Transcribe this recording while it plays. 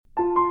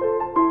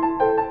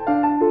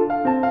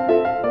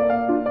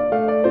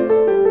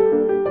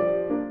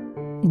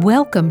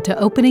Welcome to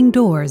Opening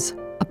Doors,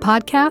 a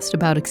podcast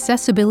about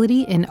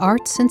accessibility in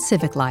arts and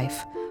civic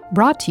life,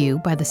 brought to you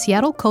by the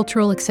Seattle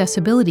Cultural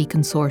Accessibility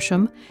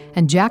Consortium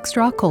and Jack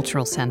Straw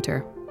Cultural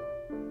Center.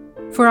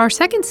 For our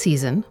second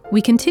season,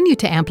 we continue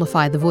to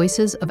amplify the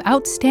voices of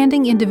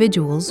outstanding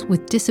individuals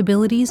with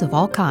disabilities of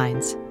all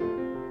kinds.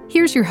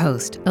 Here's your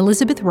host,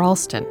 Elizabeth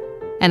Ralston,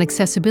 an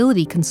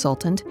accessibility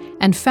consultant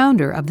and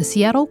founder of the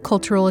Seattle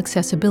Cultural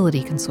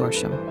Accessibility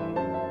Consortium.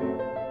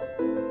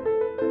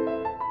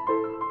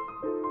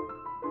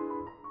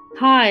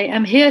 Hi,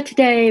 I'm here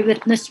today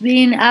with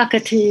Nasreen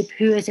Al-Khatib,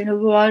 who is an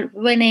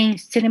award-winning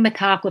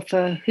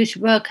cinematographer whose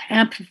work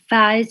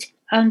amplifies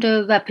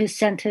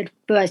underrepresented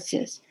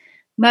voices.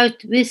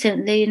 Most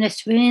recently,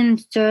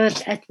 Nasreen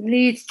served as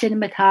lead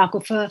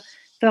cinematographer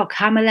for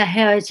Kamala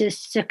Harris's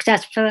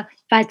successful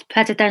vice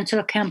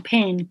presidential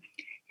campaign.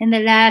 In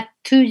the last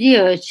 2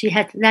 years, she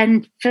has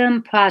led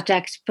film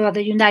projects for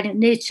the United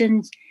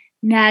Nations,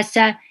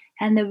 NASA,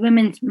 and the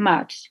Women's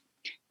March.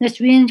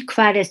 Nasreen's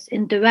credits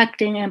in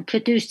directing and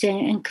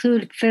producing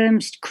include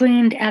films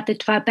screened at the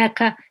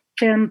Tribeca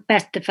Film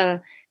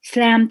Festival,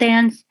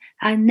 Slamdance,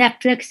 on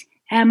Netflix,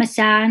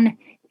 Amazon,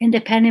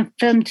 Independent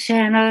Film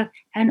Channel,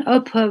 and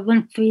Oprah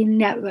Winfrey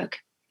Network.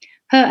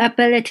 Her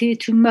ability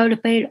to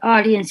motivate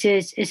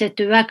audiences is a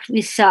direct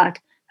result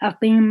of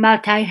being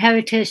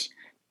multi-heritage,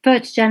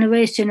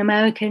 first-generation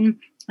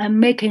American, and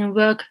making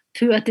work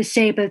through a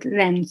disabled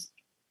lens.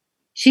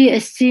 She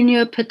is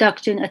senior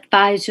production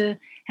advisor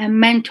and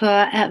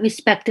mentor at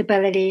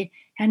Respectability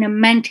and a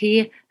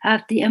mentee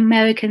of the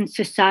American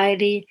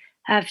Society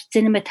of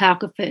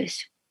Cinematographers.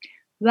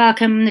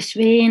 Welcome,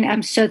 Nasreen.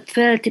 I'm so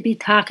thrilled to be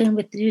talking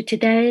with you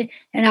today,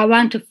 and I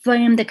want to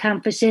frame the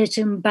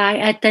conversation by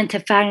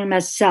identifying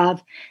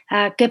myself,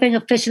 giving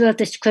a visual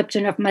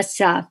description of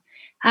myself.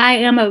 I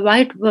am a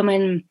white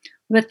woman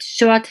with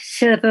short,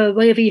 silver,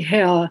 wavy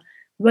hair,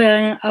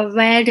 wearing a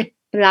red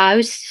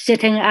blouse,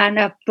 sitting on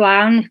a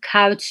brown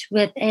couch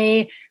with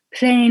a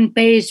plain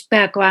beige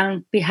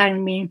background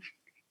behind me.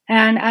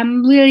 And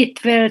I'm really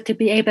thrilled to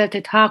be able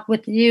to talk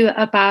with you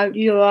about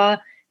your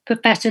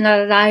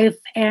professional life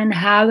and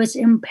how it's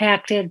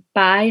impacted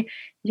by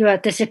your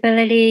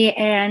disability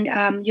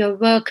and your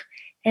work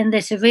in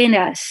this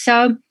arena.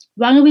 So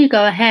why don't we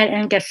go ahead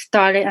and get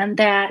started on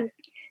that?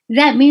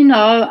 Let me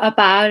know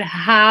about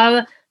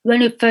how,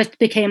 when you first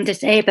became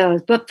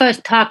disabled, but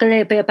first talk a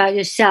little bit about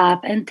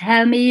yourself and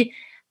tell me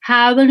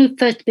how, when you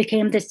first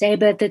became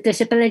disabled, the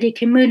disability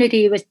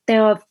community was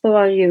there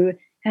for you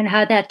and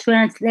how that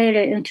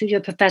translated into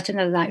your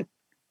professional life.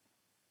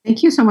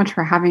 Thank you so much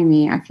for having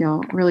me. I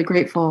feel really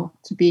grateful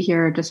to be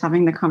here just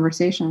having the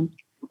conversation.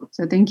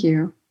 So thank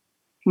you.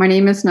 My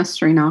name is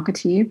Nasreen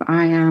Al-Khatib.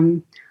 I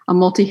am a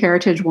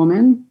multi-heritage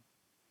woman,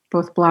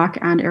 both Black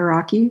and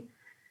Iraqi.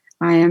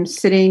 I am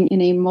sitting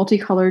in a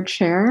multicolored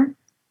chair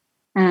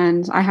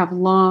and I have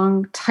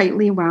long,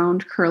 tightly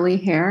wound curly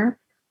hair.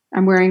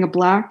 I'm wearing a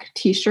black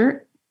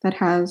t-shirt that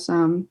has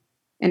an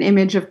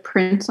image of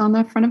Prince on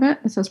the front of it.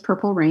 It says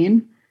Purple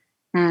Rain.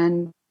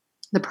 And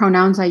the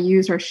pronouns I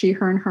use are she,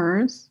 her, and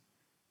hers.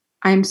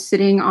 I'm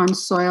sitting on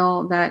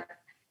soil that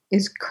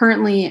is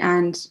currently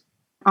and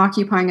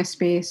occupying a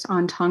space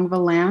on Tongva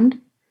land.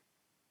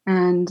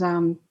 And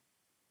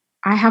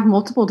I have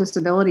multiple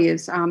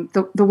disabilities.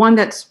 The one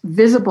that's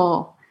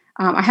visible,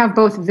 I have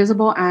both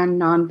visible and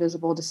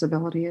non-visible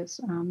disabilities.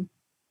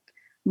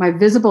 My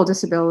visible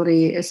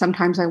disability is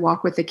sometimes I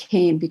walk with a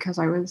cane because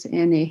I was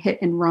in a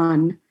hit and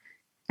run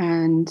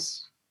and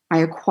I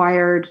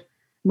acquired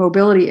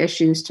mobility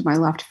issues to my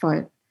left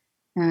foot.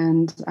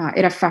 And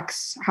it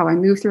affects how I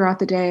move throughout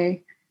the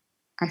day.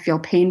 I feel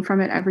pain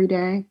from it every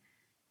day.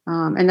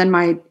 And then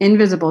my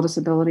invisible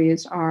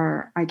disabilities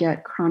are I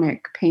get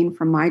chronic pain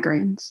from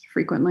migraines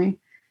frequently,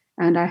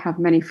 and I have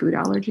many food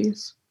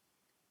allergies.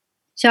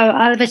 So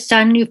all of a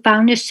sudden you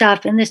found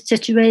yourself in this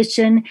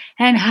situation,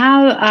 and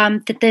how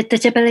did the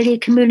disability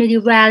community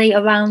rally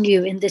around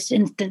you in this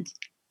instance?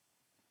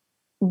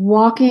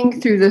 Walking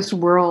through this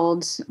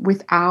world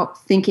without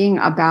thinking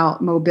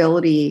about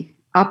mobility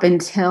up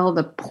until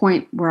the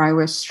point where I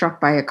was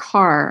struck by a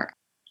car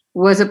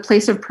was a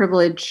place of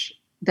privilege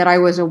that I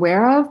was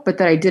aware of, but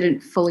that I didn't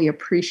fully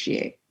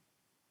appreciate.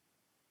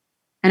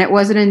 And it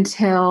wasn't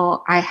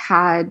until I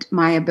had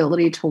my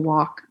ability to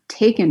walk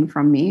taken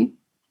from me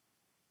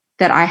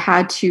that I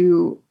had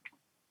to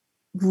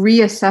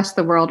reassess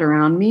the world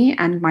around me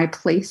and my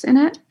place in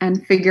it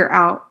and figure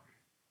out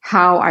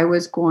how I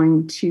was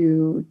going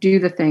to do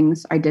the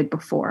things I did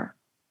before.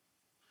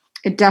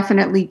 It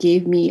definitely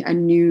gave me a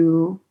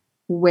new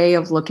way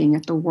of looking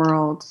at the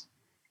world.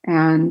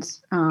 And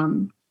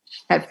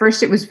at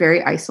first it was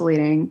very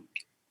isolating.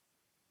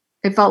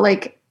 It felt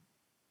like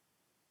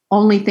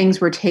only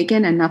things were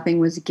taken and nothing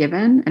was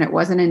given. And it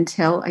wasn't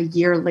until a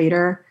year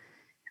later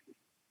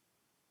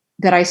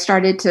that I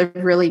started to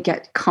really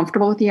get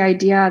comfortable with the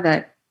idea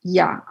that,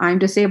 yeah, I'm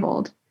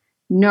disabled.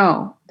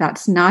 No,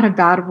 that's not a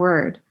bad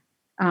word.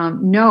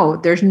 No,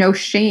 there's no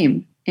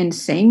shame in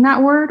saying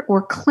that word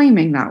or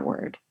claiming that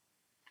word.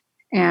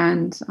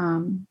 And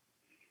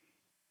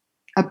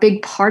a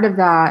big part of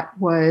that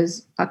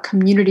was a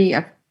community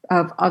of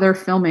other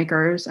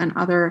filmmakers and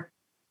other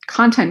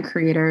content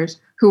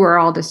creators who are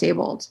all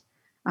disabled.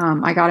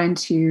 I got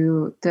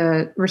into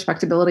the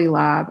Respectability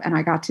Lab and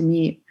I got to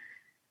meet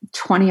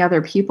 20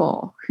 other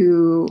people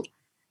who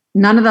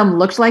none of them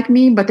looked like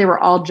me, but they were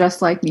all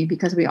just like me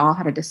because we all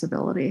had a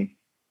disability.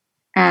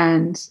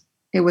 And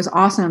it was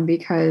awesome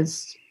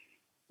because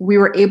we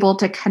were able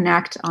to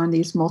connect on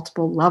these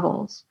multiple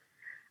levels.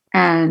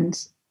 And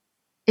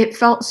it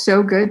felt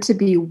so good to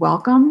be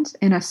welcomed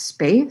in a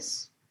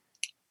space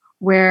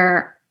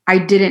where I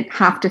didn't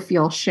have to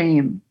feel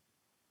shame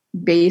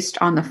based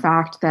on the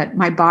fact that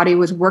my body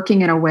was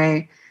working in a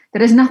way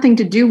that has nothing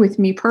to do with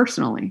me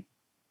personally.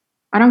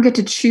 I don't get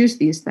to choose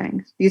these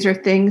things. These are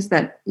things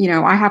that,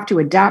 I have to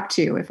adapt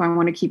to if I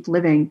want to keep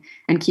living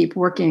and keep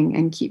working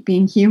and keep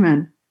being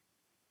human.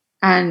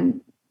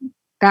 And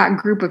that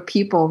group of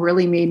people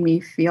really made me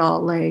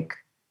feel like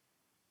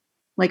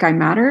I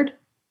mattered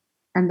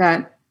and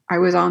that I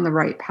was on the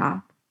right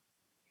path.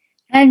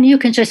 And you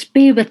can just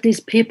be with these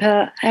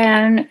people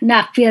and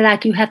not feel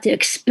like you have to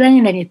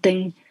explain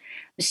anything.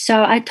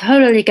 So I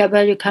totally get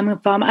where you're coming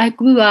from. I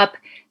grew up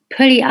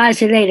pretty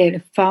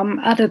isolated from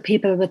other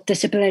people with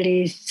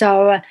disabilities.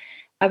 So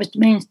I was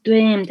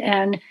mainstreamed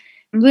and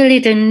really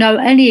didn't know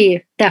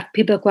any deaf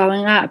people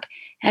growing up.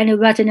 And it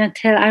wasn't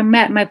until I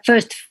met my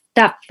first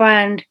deaf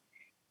friend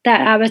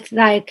that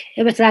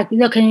it was like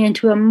looking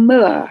into a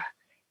mirror.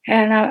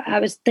 And I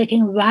was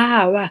thinking,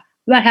 wow,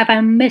 what have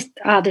I missed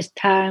all this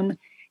time?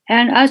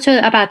 And also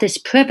about this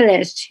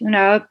privilege,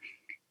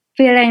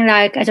 feeling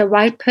like as a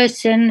white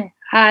person,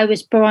 I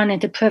was born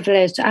into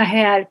privilege. I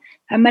had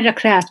a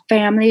middle-class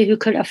family who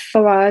could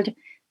afford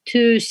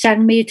to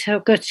send me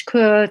to good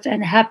schools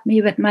and help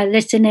me with my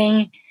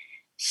listening.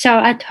 So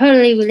I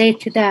totally relate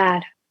to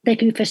that.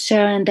 Thank you for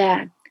sharing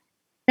that.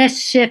 Let's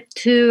shift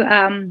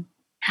to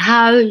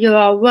how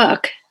your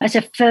work as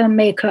a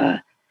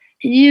filmmaker.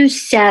 You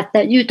said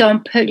that you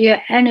don't put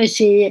your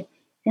energy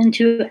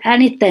into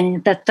anything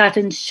that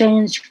doesn't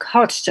change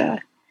culture.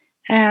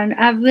 And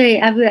I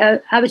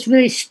was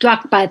really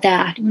struck by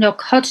that,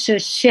 culture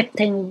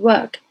shifting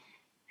work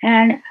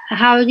and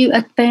how you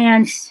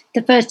advance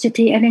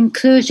diversity and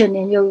inclusion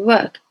in your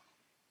work.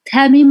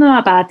 Tell me more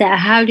about that.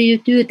 How do you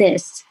do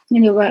this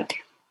in your work?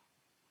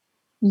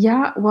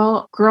 Yeah,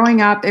 well,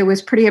 growing up, it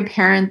was pretty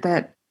apparent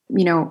that,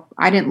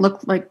 I didn't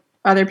look like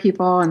other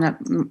people and that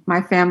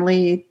my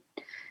family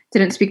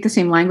didn't speak the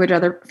same language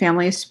other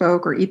families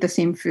spoke or eat the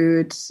same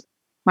foods.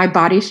 My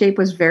body shape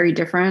was very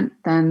different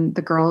than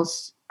the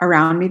girls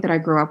around me that I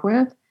grew up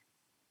with.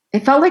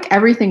 It felt like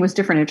everything was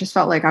different. It just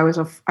felt like I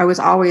was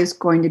always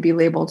going to be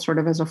labeled sort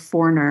of as a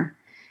foreigner.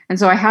 And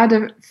so I had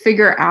to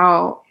figure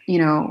out,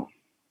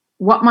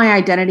 what my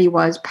identity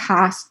was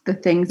past the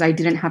things I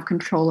didn't have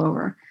control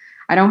over.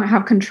 I don't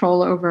have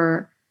control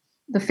over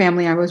the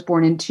family I was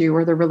born into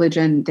or the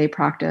religion they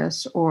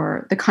practice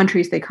or the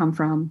countries they come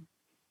from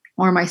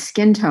or my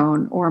skin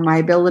tone or my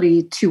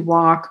ability to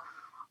walk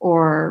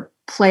or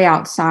play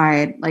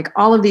outside. Like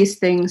all of these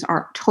things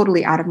are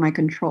totally out of my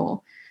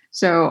control.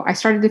 So I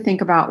started to think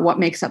about what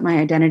makes up my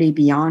identity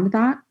beyond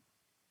that.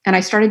 And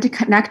I started to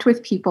connect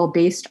with people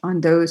based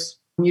on those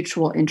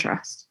mutual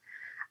interests.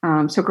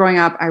 So growing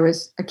up, I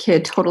was a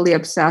kid totally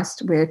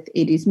obsessed with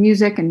 80s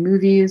music and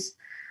movies.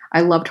 I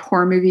loved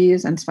horror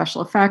movies and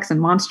special effects and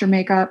monster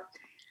makeup.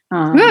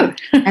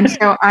 And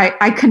so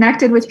I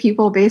connected with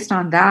people based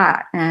on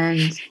that.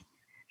 And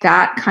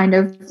that kind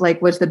of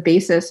was the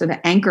basis and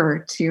the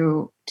anchor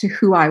to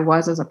who I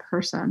was as a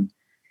person.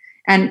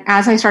 And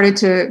as I started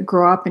to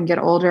grow up and get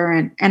older,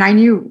 and I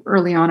knew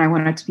early on I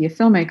wanted to be a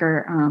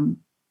filmmaker,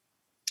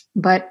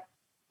 but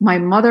my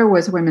mother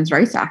was a women's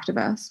rights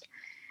activist.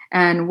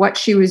 And what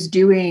she was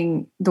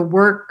doing, the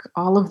work,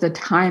 all of the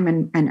time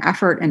and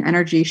effort and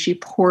energy she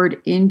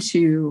poured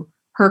into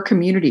her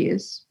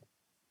communities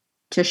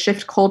to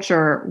shift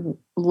culture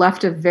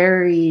left a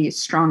very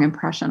strong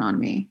impression on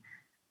me.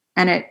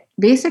 And it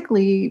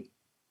basically,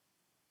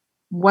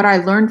 what I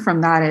learned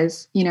from that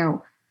is,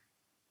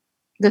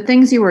 the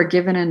things you were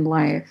given in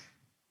life,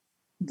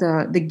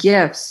 the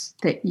gifts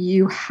that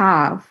you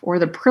have or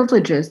the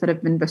privileges that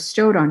have been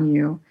bestowed on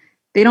you,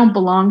 they don't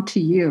belong to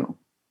you.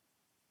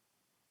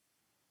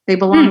 They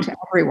belong to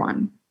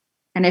everyone.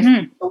 And if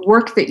the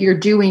work that you're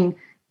doing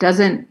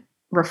doesn't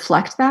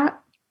reflect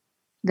that,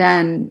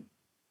 then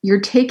you're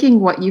taking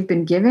what you've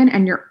been given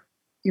and you're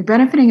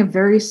benefiting a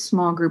very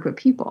small group of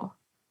people.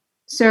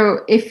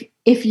 So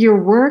if your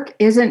work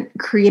isn't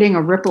creating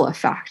a ripple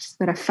effect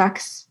that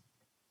affects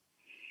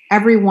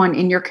everyone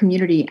in your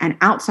community and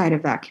outside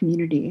of that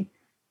community,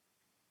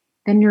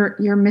 then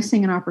you're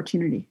missing an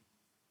opportunity.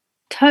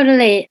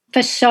 Totally.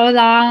 For so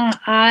long,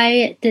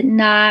 I did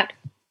not,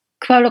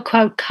 quote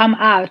unquote, come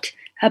out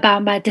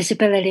about my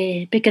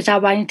disability because I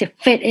wanted to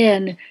fit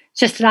in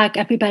just like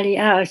everybody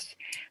else.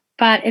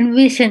 But in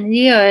recent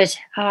years,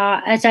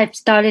 as I've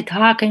started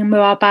talking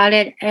more about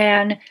it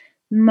and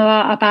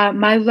more about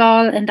my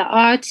role in the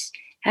arts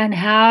and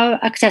how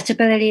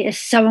accessibility is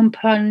so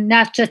important,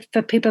 not just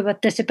for people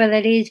with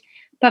disabilities,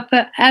 but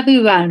for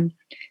everyone.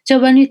 So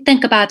when you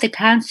think about the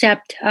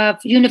concept of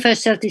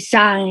universal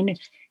design,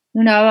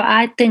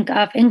 I think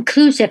of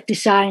inclusive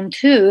design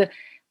too.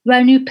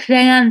 When you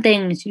plan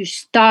things, you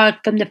start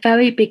from the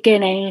very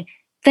beginning,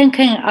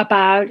 thinking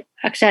about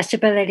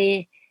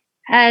accessibility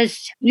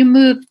as you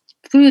move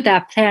through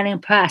that planning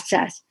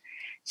process.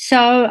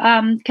 So,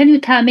 can you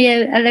tell me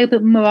a little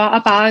bit more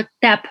about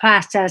that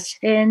process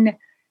in,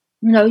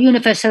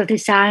 universal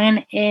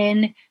design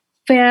in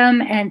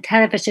film and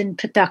television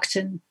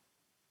production?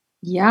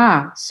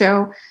 Yeah.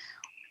 So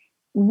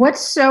what's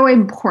so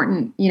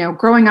important,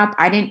 growing up,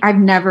 I've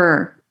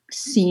never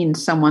seen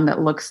someone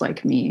that looks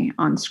like me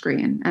on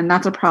screen. And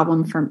that's a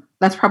problem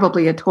that's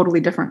probably a totally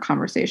different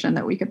conversation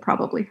that we could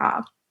probably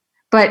have.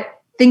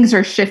 But things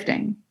are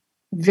shifting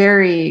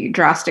very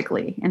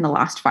drastically in the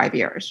last 5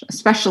 years,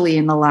 especially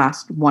in the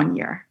last 1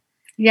 year.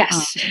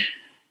 Yes.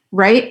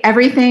 Right?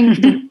 Everything,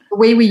 the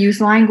way we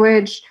use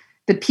language,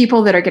 the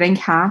people that are getting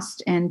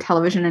cast in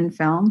television and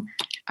film.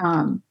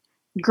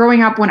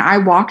 Growing up, when I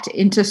walked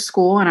into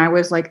school and I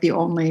was like the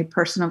only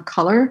person of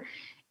color,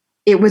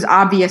 it was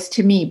obvious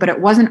to me, but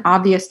it wasn't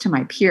obvious to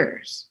my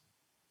peers.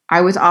 I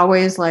was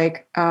always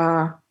like,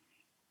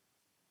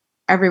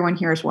 everyone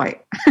here is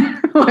white.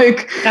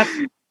 Like, yep.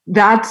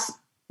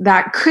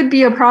 That could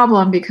be a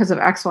problem because of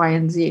X, Y,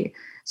 and Z.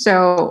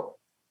 So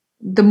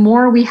the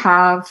more we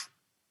have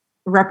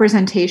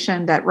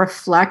representation that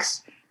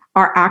reflects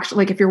our actual,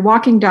 like if you're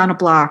walking down a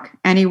block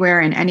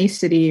anywhere in any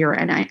city or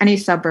in any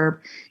suburb,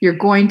 you're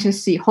going to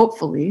see,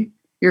 hopefully,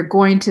 you're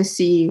going to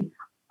see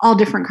all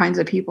different kinds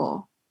of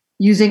people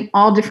using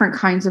all different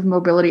kinds of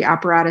mobility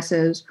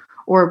apparatuses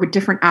or with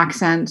different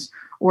accents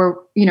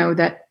or,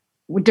 that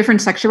with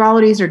different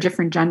sexualities or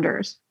different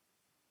genders.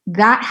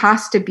 That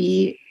has to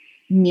be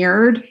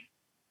mirrored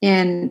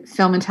in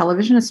film and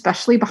television,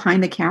 especially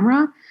behind the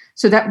camera,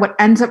 so that what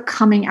ends up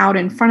coming out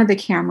in front of the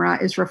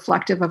camera is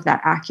reflective of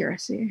that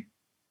accuracy.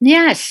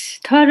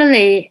 Yes,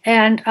 totally.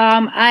 And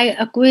I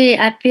agree.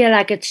 I feel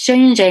like it's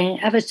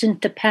changing ever since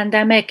the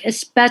pandemic,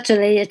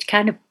 especially it's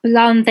kind of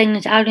blown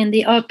things out in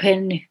the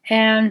open.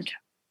 And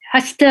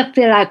I still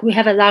feel like we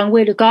have a long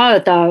way to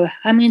go, though.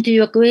 I mean, do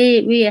you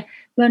agree?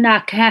 We're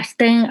not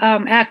casting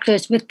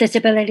actors with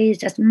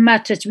disabilities as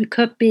much as we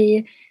could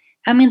be.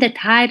 I mean, the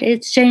tide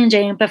is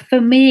changing, but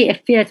for me,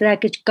 it feels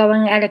like it's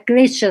going at a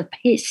glacial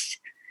pace.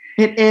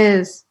 It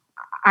is.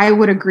 I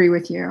would agree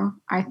with you.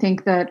 I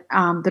think that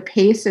the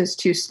pace is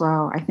too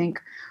slow. I think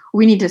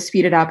we need to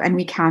speed it up, and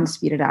we can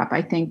speed it up.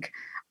 I think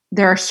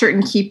there are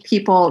certain key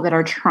people that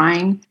are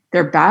trying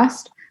their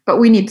best, but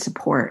we need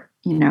support,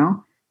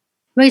 What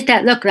does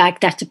that look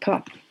like, that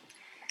support?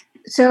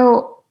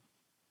 So,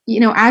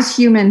 as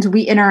humans,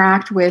 we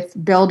interact with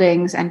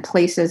buildings and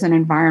places and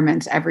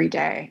environments every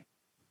day.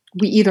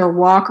 We either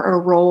walk or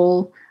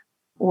roll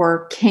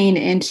or cane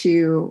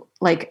into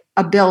like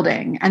a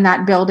building, and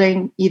that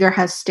building either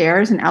has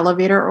stairs, an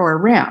elevator, or a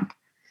ramp.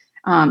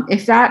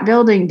 If that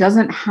building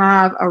doesn't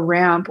have a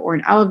ramp or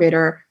an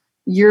elevator,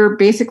 you're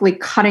basically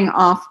cutting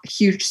off a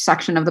huge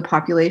section of the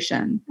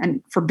population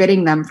and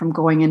forbidding them from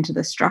going into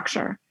the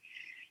structure.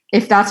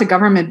 If that's a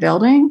government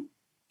building,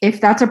 if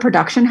that's a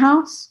production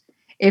house,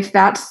 if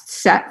that's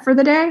set for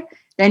the day,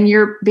 then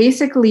you're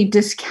basically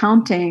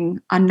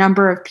discounting a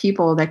number of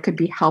people that could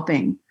be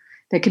helping.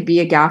 That could be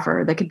a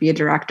gaffer, that could be a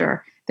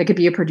director, that could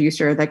be a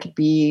producer, that could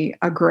be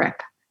a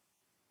grip.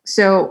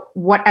 So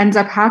what ends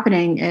up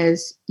happening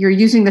is you're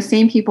using the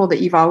same people that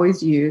you've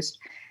always used,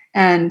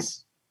 and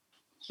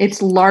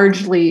it's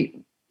largely,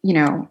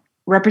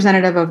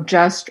 representative of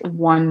just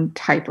one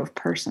type of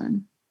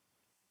person.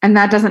 And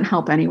that doesn't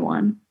help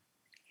anyone.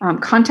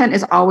 Content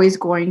is always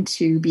going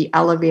to be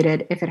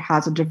elevated if it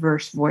has a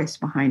diverse voice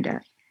behind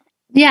it.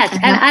 Yes,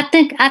 and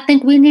I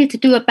think we need to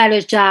do a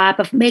better job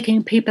of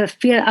making people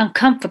feel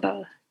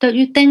uncomfortable. Don't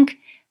you think?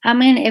 I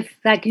mean, if,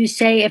 like you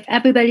say, if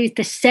everybody's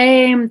the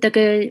same, they're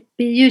going to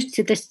be used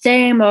to the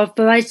same or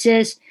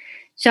voices,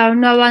 so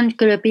no one's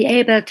going to be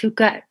able to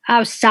get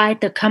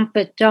outside the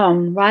comfort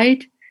zone,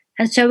 right?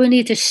 And so we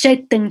need to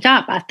shake things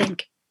up, I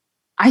think.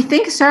 I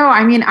think so.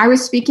 I mean, I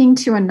was speaking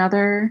to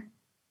another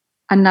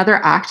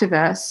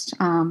activist,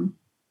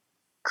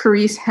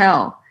 Carice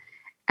Hill.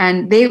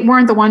 And they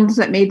weren't the ones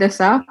that made this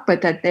up,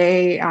 but that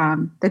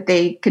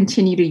they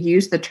continue to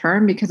use the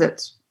term because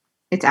it's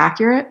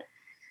accurate.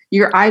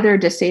 You're either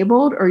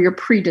disabled or you're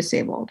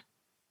pre-disabled.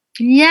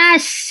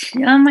 Yes.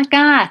 Oh my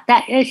God,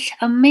 that is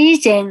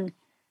amazing.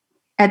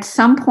 At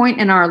some point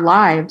in our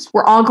lives,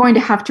 we're all going to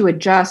have to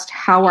adjust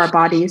how our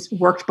bodies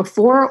worked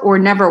before or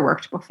never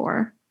worked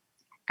before,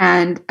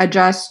 and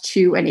adjust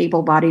to an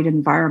able-bodied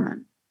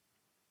environment.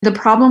 The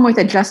problem with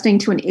adjusting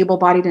to an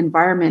able-bodied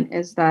environment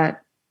is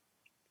that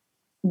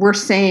we're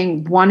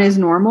saying one is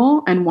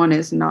normal and one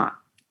is not,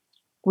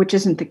 which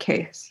isn't the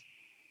case.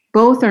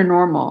 Both are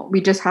normal.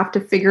 We just have to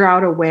figure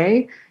out a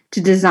way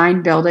to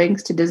design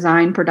buildings, to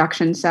design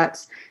production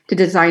sets, to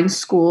design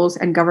schools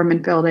and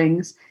government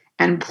buildings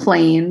and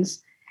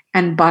planes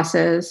and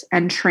buses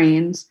and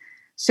trains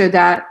so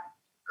that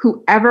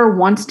whoever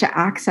wants to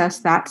access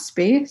that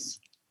space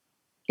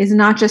is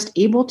not just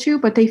able to,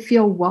 but they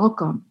feel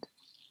welcomed.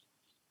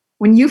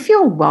 When you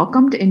feel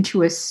welcomed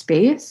into a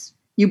space,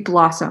 you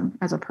blossom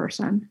as a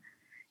person.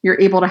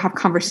 You're able to have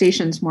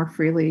conversations more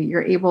freely.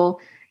 You're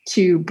able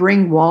to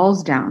bring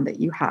walls down that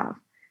you have.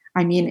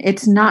 I mean,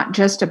 it's not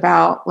just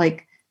about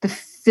like the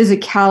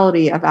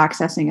physicality of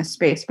accessing a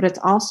space, but it's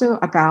also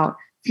about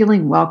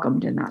feeling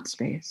welcomed in that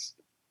space,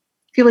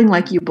 feeling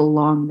like you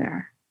belong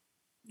there.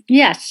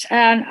 Yes,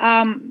 and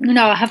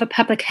I have a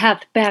public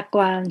health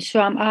background, so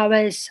I'm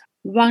always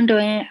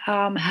wondering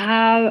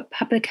how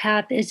public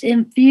health is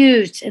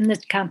infused in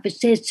this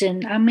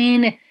conversation. I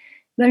mean,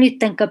 when you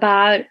think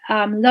about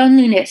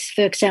loneliness,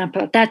 for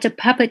example, that's a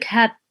public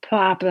health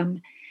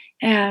problem.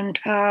 And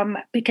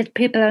because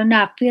people are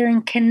not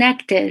feeling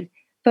connected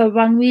for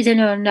one reason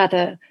or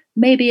another.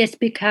 Maybe it's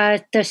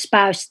because their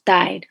spouse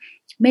died.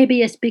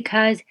 Maybe it's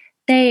because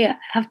they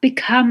have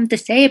become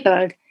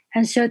disabled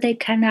and so they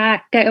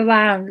cannot get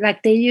around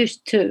like they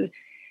used to.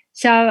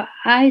 So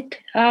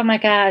oh my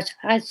gosh,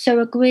 I so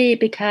agree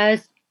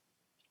because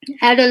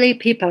elderly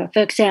people,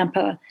 for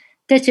example,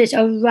 this is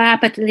a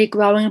rapidly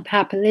growing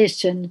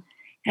population.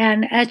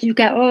 And as you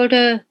get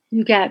older,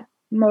 you get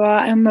more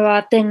and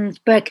more things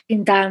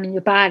breaking down in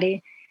your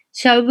body.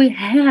 So we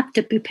have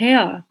to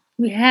prepare.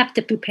 We have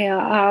to prepare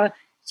our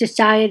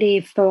society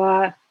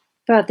for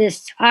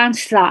this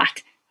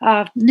onslaught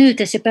of new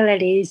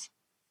disabilities.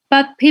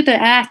 But people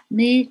ask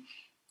me,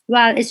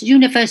 well, is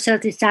universal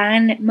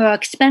design more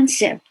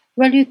expensive?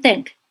 What do you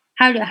think?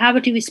 How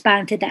would you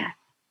respond to that?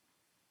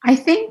 I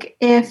think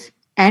if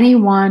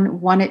anyone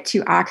wanted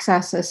to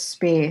access a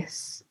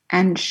space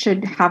and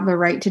should have the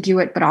right to do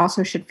it, but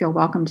also should feel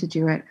welcome to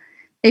do it,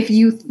 if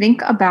you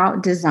think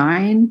about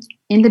design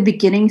in the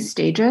beginning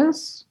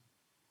stages,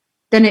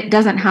 then it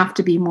doesn't have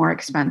to be more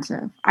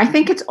expensive. I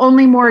think it's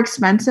only more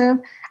expensive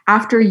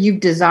after you've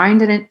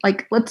designed it.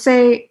 Like, let's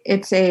say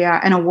it's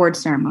an award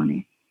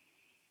ceremony.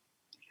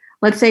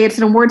 Let's say it's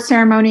an award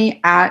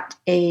ceremony at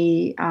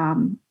a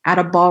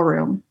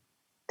ballroom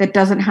that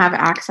doesn't have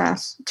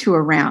access to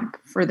a ramp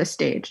for the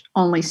stage,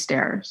 only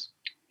stairs.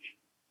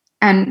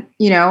 And,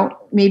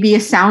 maybe a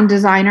sound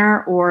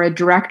designer or a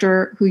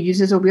director who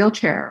uses a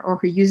wheelchair or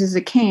who uses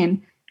a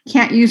cane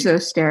can't use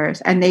those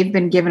stairs, and they've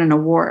been given an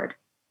award.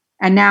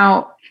 And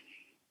now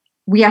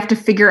we have to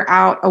figure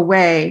out a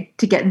way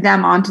to get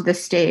them onto the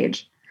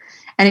stage.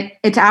 And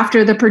it's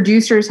after the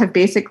producers have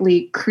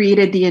basically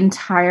created the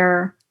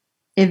entire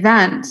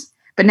event,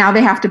 but now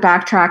they have to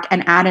backtrack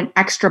and add an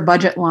extra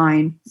budget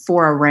line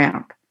for a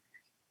ramp.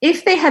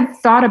 If they had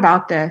thought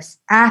about this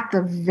at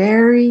the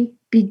very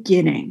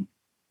beginning,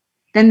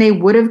 then they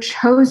would have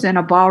chosen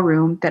a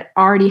ballroom that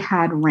already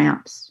had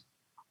ramps,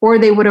 or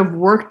they would have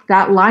worked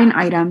that line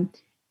item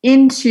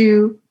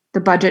into the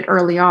budget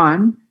early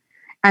on.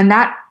 And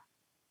that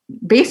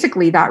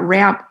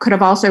ramp could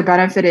have also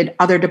benefited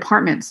other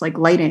departments like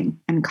lighting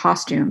and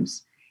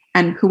costumes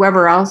and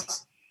whoever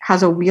else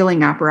has a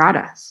wheeling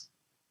apparatus.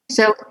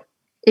 So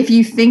if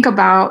you think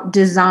about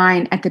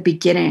design at the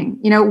beginning,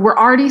 we're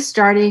already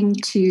starting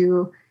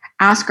to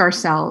ask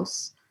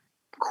ourselves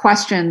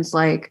questions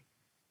like,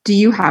 do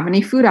you have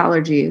any food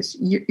allergies?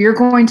 You're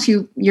going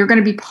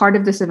to be part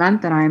of this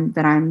event that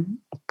I'm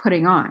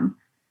putting on.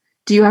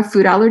 Do you have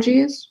food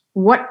allergies?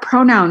 What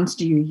pronouns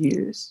do you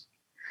use?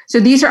 So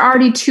these are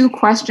already two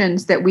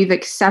questions that we've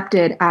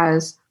accepted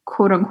as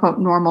quote unquote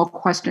normal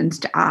questions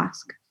to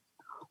ask.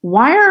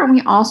 Why aren't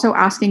we also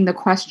asking the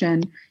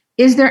question,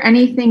 is there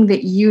anything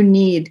that you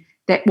need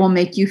that will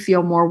make you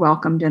feel more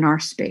welcomed in our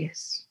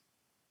space?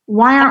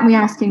 Why aren't we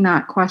asking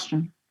that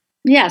question?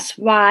 Yes,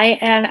 why?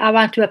 And I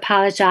want to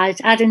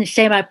apologize. I didn't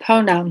say my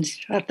pronouns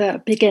at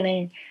the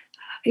beginning.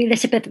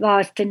 Elizabeth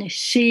Ralston,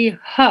 she,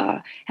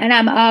 her. And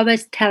I'm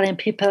always telling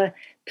people,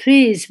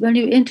 please, when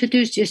you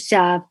introduce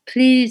yourself,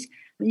 please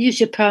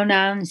use your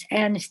pronouns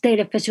and state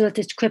a visual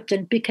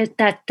description, because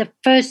that's the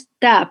first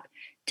step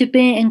to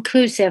being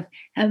inclusive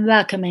and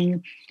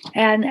welcoming.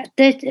 And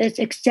this is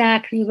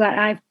exactly what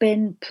I've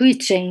been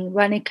preaching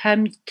when it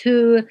comes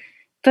to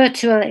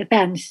virtual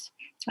events.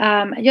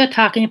 You're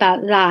talking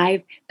about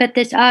live, but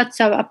this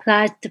also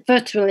applies to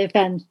virtual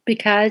events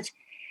because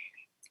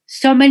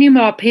so many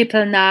more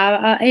people now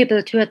are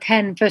able to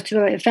attend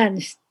virtual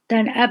events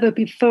than ever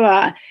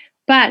before.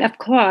 But of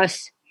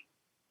course,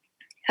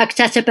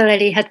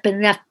 accessibility has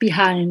been left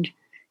behind.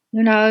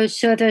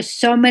 So there's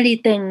so many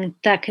things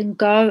that can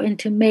go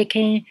into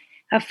making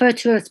a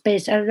virtual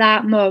space a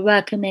lot more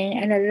welcoming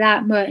and a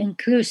lot more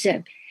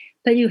inclusive.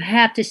 But you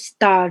have to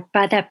start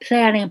by that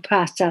planning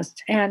process.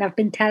 And I've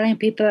been telling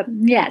people,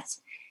 yes,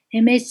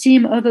 it may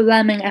seem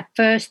overwhelming at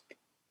first,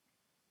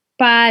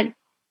 but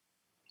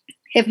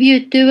if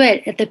you do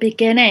it at the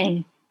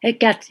beginning, it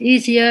gets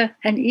easier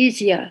and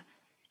easier.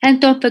 And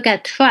don't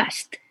forget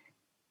trust.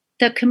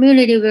 The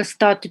community will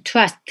start to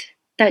trust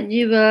that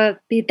you will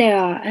be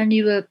there and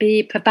you will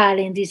be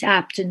providing these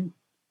options,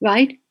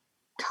 right?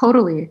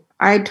 Totally.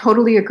 I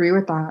totally agree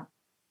with that.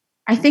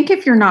 I think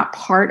if you're not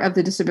part of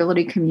the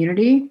disability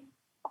community,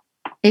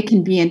 it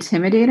can be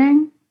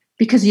intimidating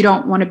because you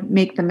don't want to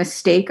make the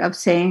mistake of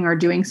saying or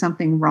doing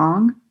something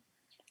wrong.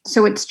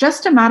 So it's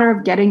just a matter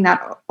of getting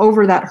that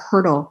over that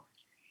hurdle.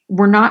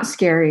 We're not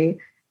scary.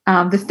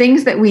 The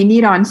things that we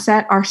need on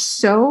set are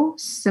so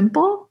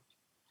simple.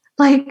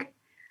 Like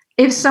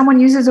if someone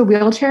uses a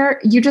wheelchair,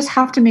 you just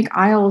have to make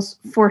aisles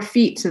 4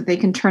 feet so that they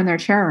can turn their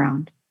chair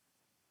around.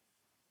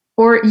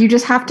 Or you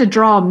just have to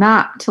draw a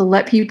map to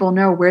let people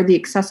know where the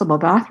accessible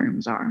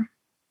bathrooms are.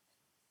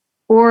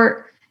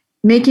 Or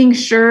making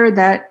sure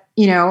that,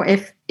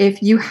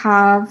 if you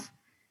have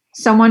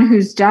someone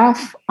who's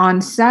deaf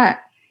on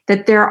set,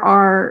 that there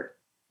are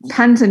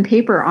pens and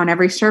paper on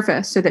every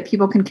surface so that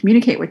people can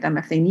communicate with them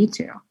if they need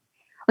to.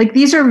 Like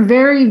these are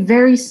very,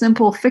 very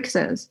simple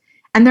fixes,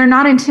 and they're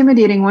not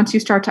intimidating once you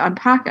start to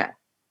unpack it.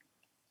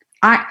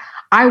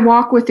 I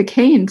walk with a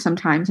cane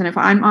sometimes, and if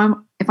I'm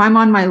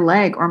on my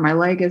leg or my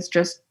leg is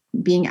just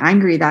being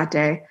angry that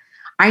day,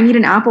 I need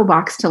an apple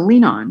box to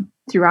lean on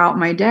throughout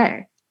my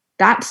day.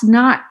 That's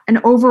not an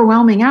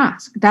overwhelming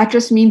ask. That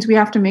just means we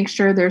have to make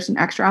sure there's an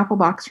extra apple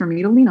box for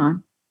me to lean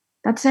on.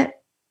 That's it.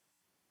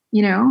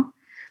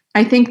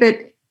 I think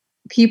that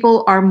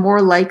people are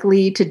more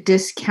likely to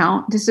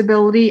discount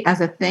disability as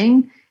a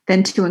thing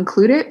than to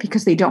include it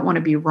because they don't want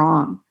to be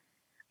wrong.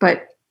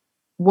 But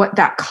what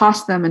that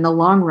costs them in the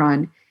long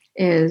run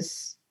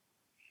is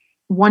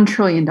 $1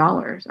 trillion,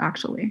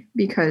 actually,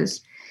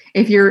 because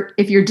if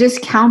you're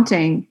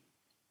discounting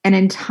an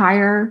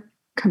entire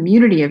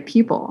community of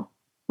people,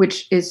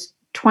 which is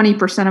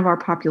 20% of our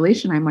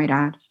population, I might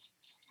add,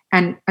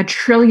 and $1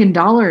 trillion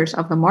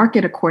of the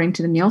market, according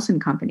to the Nielsen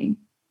Company,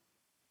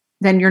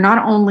 then you're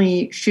not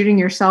only shooting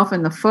yourself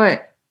in the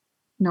foot,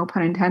 no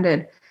pun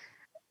intended,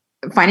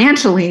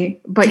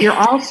 financially, but you're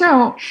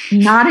also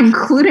not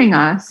including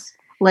us.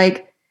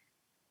 Like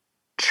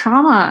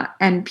trauma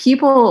and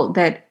people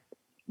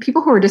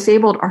who are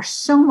disabled are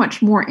so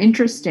much more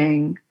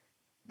interesting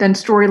than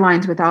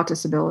storylines without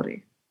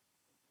disability.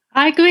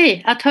 I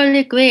agree. I totally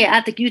agree.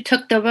 I think you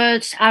took the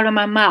words out of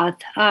my mouth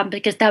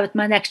because that was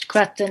my next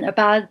question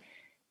about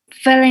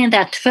filling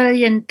that $1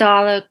 trillion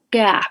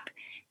gap.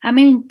 I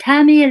mean,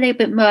 tell me a little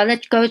bit more.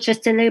 Let's go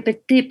just a little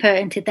bit deeper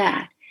into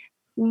that.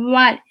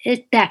 What is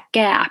that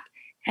gap?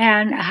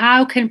 And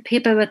how can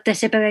people with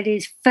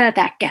disabilities fill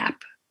that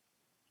gap?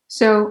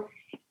 So,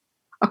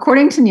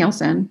 according to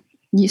Nielsen,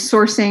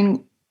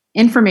 sourcing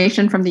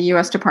information from the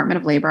US Department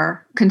of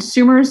Labor,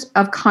 consumers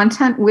of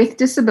content with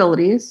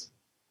disabilities,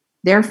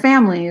 their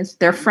families,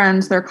 their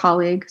friends, their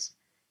colleagues,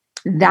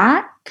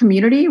 that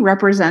community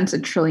represents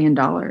 $1 trillion.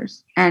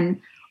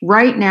 And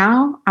right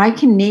now, I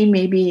can name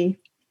maybe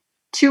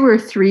 2 or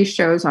 3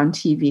 shows on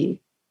TV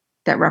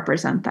that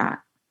represent that.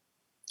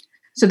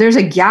 So there's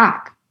a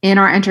gap in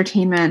our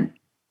entertainment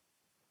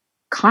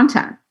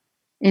content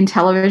in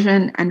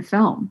television and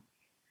film.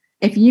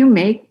 If you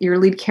make your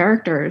lead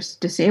characters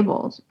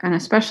disabled, and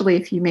especially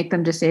if you make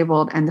them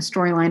disabled and the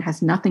storyline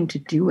has nothing to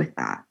do with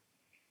that,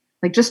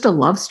 like just a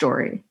love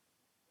story,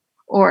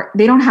 or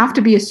they don't have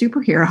to be a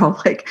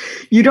superhero. Like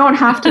you don't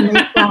have to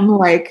make them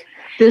like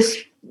this,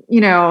 they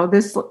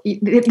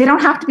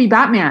don't have to be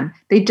Batman.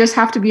 They just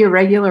have to be a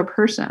regular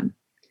person.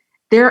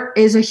 There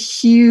is a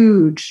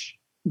huge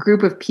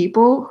group of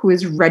people who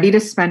is ready to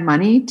spend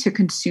money to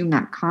consume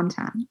that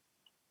content.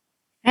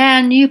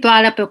 And you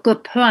brought up a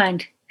good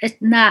point. It's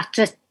not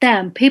just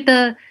them.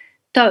 People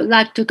don't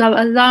like to go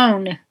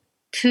alone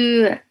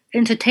to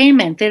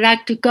entertainment. They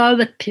like to go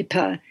with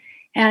people.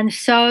 And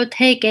so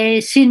take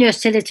a senior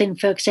citizen,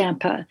 for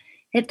example.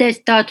 If they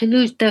start to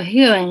lose their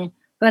hearing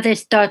or they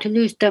start to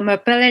lose their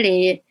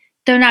mobility,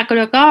 they're not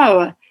going to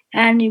go.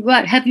 And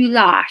what have you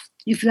lost?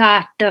 You've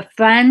lost their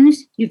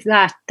friends, you've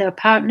lost their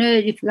partner,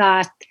 you've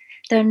lost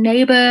their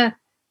neighbor,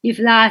 you've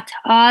lost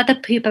all the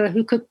people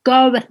who could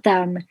go with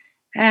them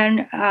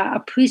and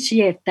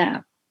appreciate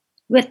them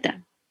with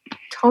them.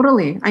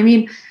 Totally. I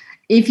mean,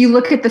 if you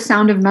look at The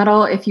Sound of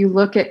Metal, if you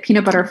look at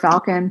Peanut Butter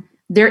Falcon,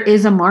 there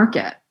is a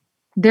market.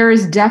 There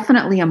is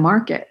definitely a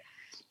market.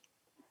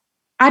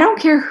 I don't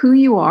care who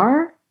you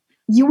are.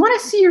 You want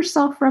to see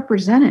yourself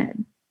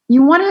represented.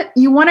 You want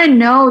to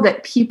know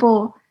that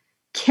people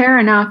care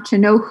enough to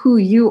know who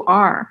you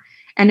are.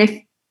 And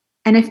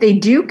if they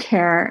do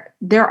care,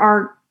 there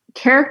are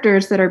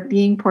characters that are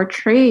being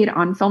portrayed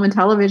on film and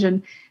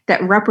television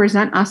that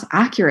represent us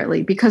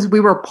accurately because we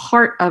were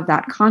part of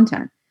that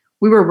content.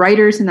 We were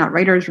writers in that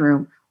writer's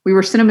room. We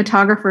were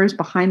cinematographers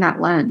behind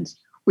that lens.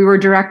 We were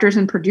directors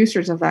and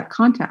producers of that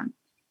content.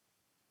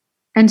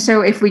 And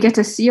so if we get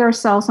to see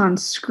ourselves on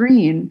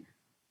screen,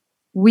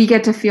 we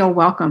get to feel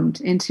welcomed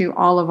into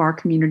all of our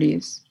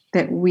communities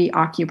that we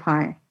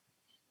occupy.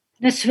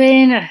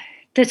 Nasreen,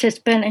 this has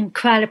been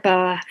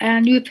incredible.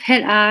 And you've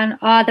hit on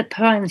all the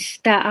points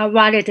that I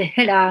wanted to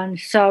hit on.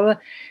 So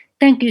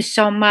thank you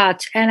so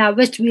much. And I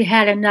wish we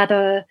had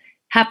another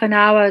half an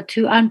hour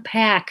to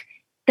unpack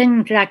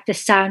things like The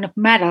Sound of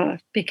Metal,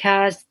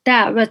 because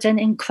that was an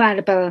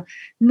incredible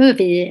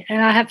movie.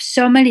 And I have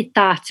so many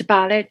thoughts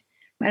about it.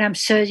 And I'm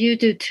sure you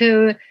do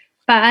too.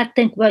 But I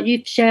think what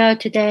you've shared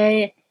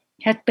today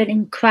has been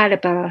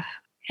incredible.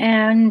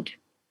 And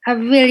I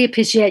really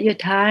appreciate your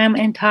time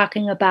in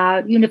talking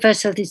about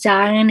universal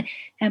design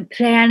and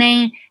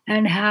planning,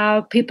 and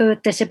how people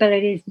with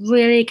disabilities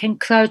really can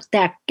close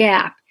that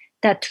gap,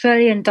 that $1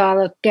 trillion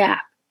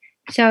gap.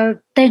 So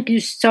thank you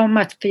so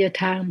much for your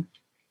time.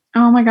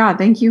 Oh my God,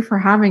 thank you for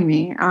having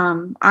me.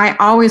 I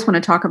always want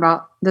to talk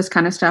about this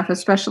kind of stuff,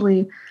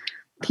 especially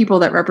people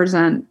that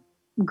represent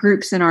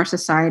groups in our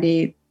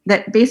society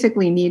that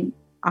basically need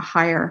a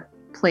higher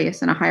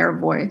place and a higher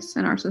voice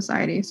in our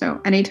society.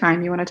 So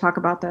anytime you want to talk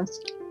about this,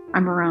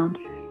 I'm around.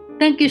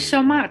 Thank you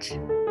so much.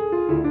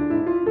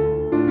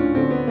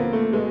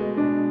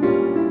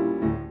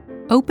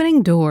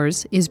 Opening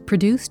Doors is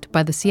produced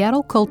by the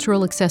Seattle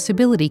Cultural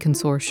Accessibility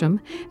Consortium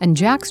and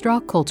Jack Straw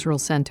Cultural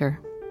Center.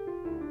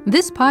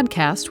 This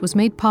podcast was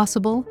made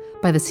possible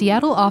by the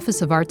Seattle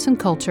Office of Arts and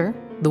Culture,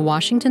 the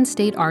Washington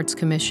State Arts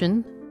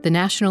Commission, the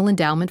National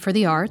Endowment for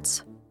the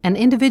Arts, and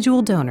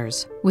individual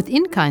donors, with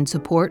in-kind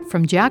support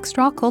from Jack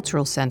Straw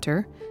Cultural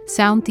Center,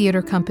 Sound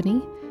Theater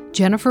Company,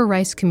 Jennifer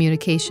Rice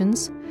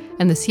Communications,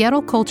 and the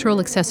Seattle Cultural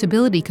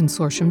Accessibility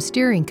Consortium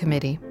Steering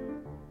Committee.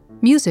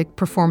 Music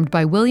performed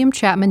by William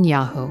Chapman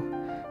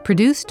Yaho,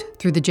 produced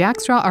through the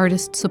Jack Straw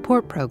Artist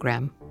Support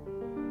Program.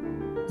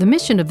 The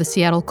mission of the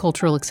Seattle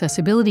Cultural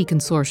Accessibility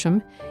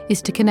Consortium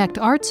is to connect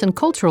arts and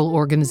cultural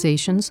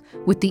organizations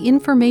with the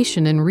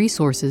information and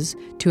resources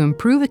to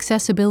improve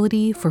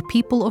accessibility for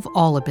people of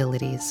all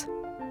abilities.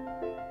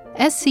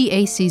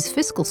 SCAC's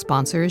fiscal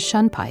sponsor is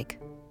Shunpike.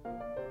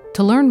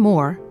 To learn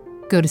more,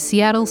 go to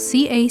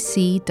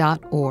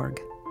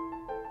seattlecac.org.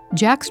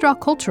 Jack Straw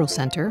Cultural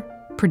Center,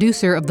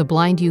 producer of the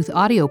Blind Youth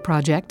Audio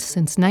Project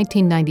since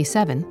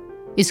 1997,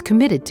 is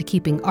committed to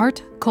keeping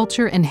art,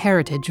 culture, and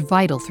heritage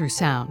vital through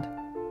sound.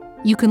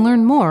 You can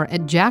learn more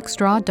at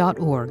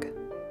jackstraw.org.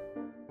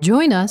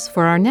 Join us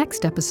for our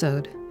next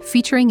episode,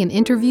 featuring an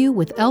interview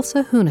with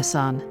Elsa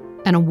Hunasan,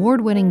 an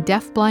award-winning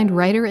deafblind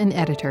writer and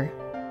editor.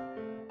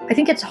 I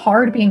think it's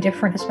hard being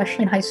different,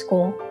 especially in high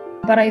school.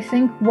 But I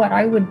think what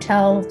I would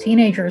tell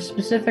teenagers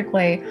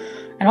specifically,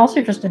 and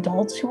also just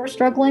adults who are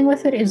struggling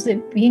with it, is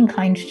that being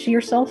kind to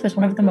yourself is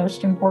one of the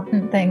most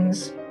important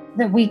things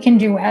that we can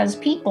do as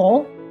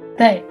people.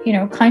 That,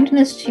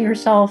 kindness to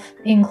yourself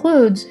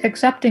includes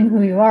accepting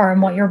who you are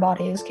and what your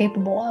body is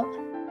capable of.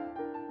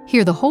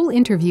 Hear the whole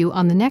interview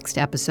on the next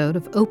episode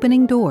of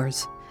Opening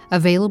Doors,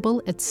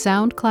 available at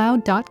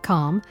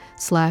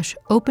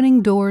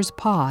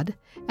soundcloud.com/openingdoorspod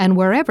and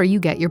wherever you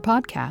get your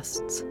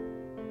podcasts.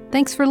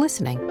 Thanks for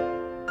listening.